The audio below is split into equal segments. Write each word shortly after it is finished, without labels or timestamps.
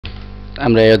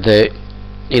আমরা এই অধ্যায়ে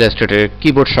ইলাস্ট্রেটরের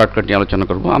কিবোর্ড শর্টকাট নিয়ে আলোচনা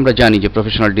করব। আমরা জানি যে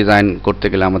প্রফেশনাল ডিজাইন করতে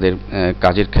গেলে আমাদের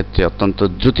কাজের ক্ষেত্রে অত্যন্ত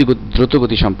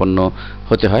দ্রুতগতি সম্পন্ন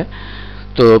হতে হয়।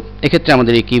 তো এক্ষেত্রে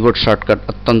আমাদের এই কিবোর্ড শর্টকাট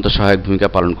অত্যন্ত সহায়ক ভূমিকা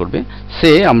পালন করবে।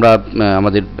 আমরা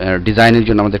আমাদের ডিজাইনের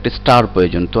জন্য আমাদের একটা স্টার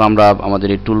প্রয়োজন। তো আমরা আমাদের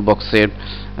এই টুল বক্সের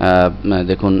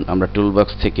দেখুন, আমরা টুল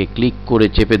বক্স থেকে ক্লিক করে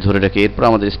চেপে ধরে রেখে এরপর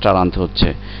আমাদের স্টার আনতে হচ্ছে।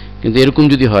 কিন্তু এরকম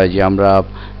যদি হয় যে আমরা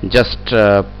জাস্ট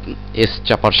এস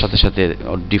চাপার সাথে সাথে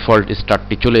ডিফল্ট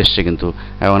স্টারটি চলে এসছে, কিন্তু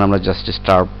এখন আমরা জাস্ট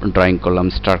স্টার ড্রয়িং করলাম,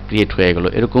 স্টার ক্রিয়েট হয়ে গেল,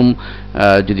 এরকম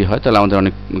যদি হয় তাহলে আমাদের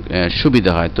অনেক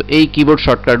সুবিধা হয়। তো এই কিবোর্ড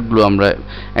শর্টকাটগুলো আমরা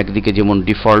একদিকে যেমন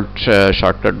ডিফল্ট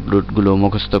শর্টকাটগুলো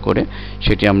মুখস্থ করে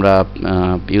সেটি আমরা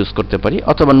ইউজ করতে পারি,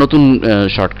 অথবা নতুন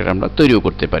শর্টকাট আমরা তৈরিও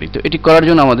করতে পারি। তো এটি করার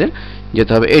জন্য আমাদের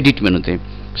যেতে হবে এডিট মেনুতে।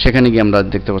 সেখানে গিয়ে আমরা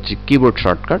দেখতে পাচ্ছি কিবোর্ড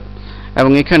শর্টকাট,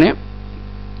 এবং এখানে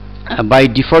বাই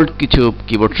ডিফল্ট কিছু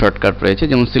কিবোর্ড শর্টকাট রয়েছে,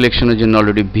 যেমন সিলেকশনের জন্য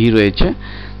অলরেডি ভি রয়েছে।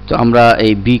 তো আমরা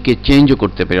এই ভি কে চেঞ্জও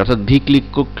করতে পারি, অর্থাৎ ভি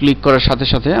ক্লিক করার সাথে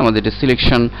সাথে আমাদের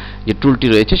সিলেকশন যে টুলটি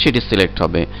রয়েছে সেটি সিলেক্ট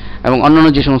হবে। এবং অন্যান্য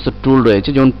যে সমস্ত টুল রয়েছে,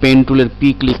 যেমন পেন টুলের পি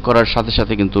ক্লিক করার সাথে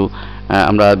সাথে কিন্তু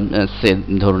আমরা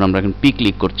ধরুন আমরা এখন পি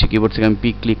ক্লিক করছি, কিবোর্ড থেকে আমি পি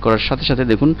ক্লিক করার সাথে সাথে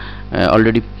দেখুন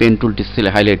অলরেডি পেন টুলটি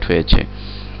হাইলাইট হয়েছে।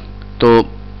 তো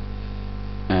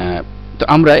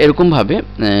আমরা এরকমভাবে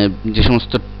যে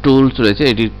সমস্ত টুলস রয়েছে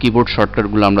এটির কিবোর্ড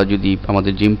শর্টকাটগুলো আমরা যদি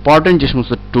আমাদের যে ইম্পর্টেন্ট যে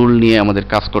সমস্ত টুল নিয়ে আমাদের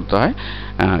কাজ করতে হয়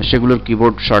সেগুলোর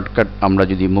কিবোর্ড শর্টকাট আমরা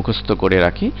যদি মুখস্থ করে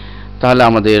রাখি, তাহলে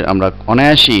আমরা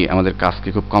অনায়াসেই আমাদের কাজকে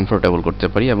খুব কমফোর্টেবল করতে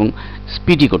পারি এবং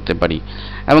স্পিডি করতে পারি।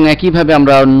 এবং একইভাবে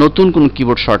আমরা নতুন কোনো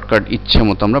কিবোর্ড শর্টকাট ইচ্ছে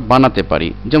মতো আমরা বানাতে পারি।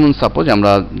 যেমন সাপোজ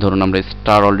ধরুন আমরা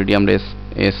স্টার অলরেডি আমরা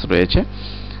এস রয়েছে,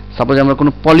 সাপোজ আমরা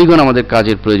কোনো পলিগন আমাদের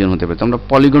কাজের প্রয়োজন হতে পারে, তো আমরা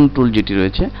পলিগন টুল যেটি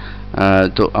রয়েছে,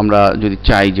 তো আমরা যদি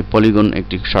চাই যে পলিগন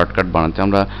একটি শর্টকাট বানাতে,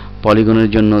 আমরা পলিগনের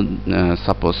জন্য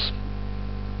সাপোজ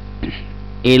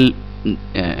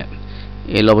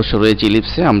এল অবশ্য রয়েছে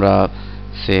ইলিপসে, আমরা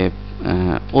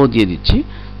ও দিয়ে দিচ্ছি।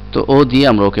 তো ও দিয়ে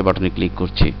আমরা ওকে বাটনে ক্লিক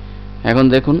করছি। এখন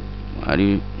দেখুন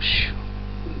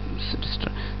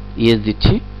ইয়েস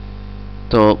দিচ্ছি।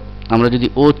 তো আমরা যদি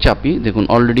ও চাপি, দেখুন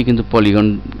অলরেডি কিন্তু পলিগন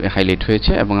হাইলাইট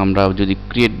হয়েছে, এবং আমরা যদি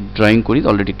ক্রিয়েট ড্রয়িং করি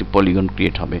অলরেডি একটি পলিগন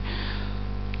ক্রিয়েট হবে।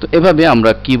 তো এভাবে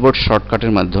আমরা কিবোর্ড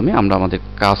শর্টকাটের মাধ্যমে আমরা আমাদের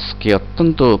কাজকে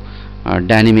অত্যন্ত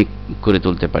ডাইনামিক করে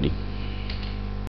তুলতে পারি।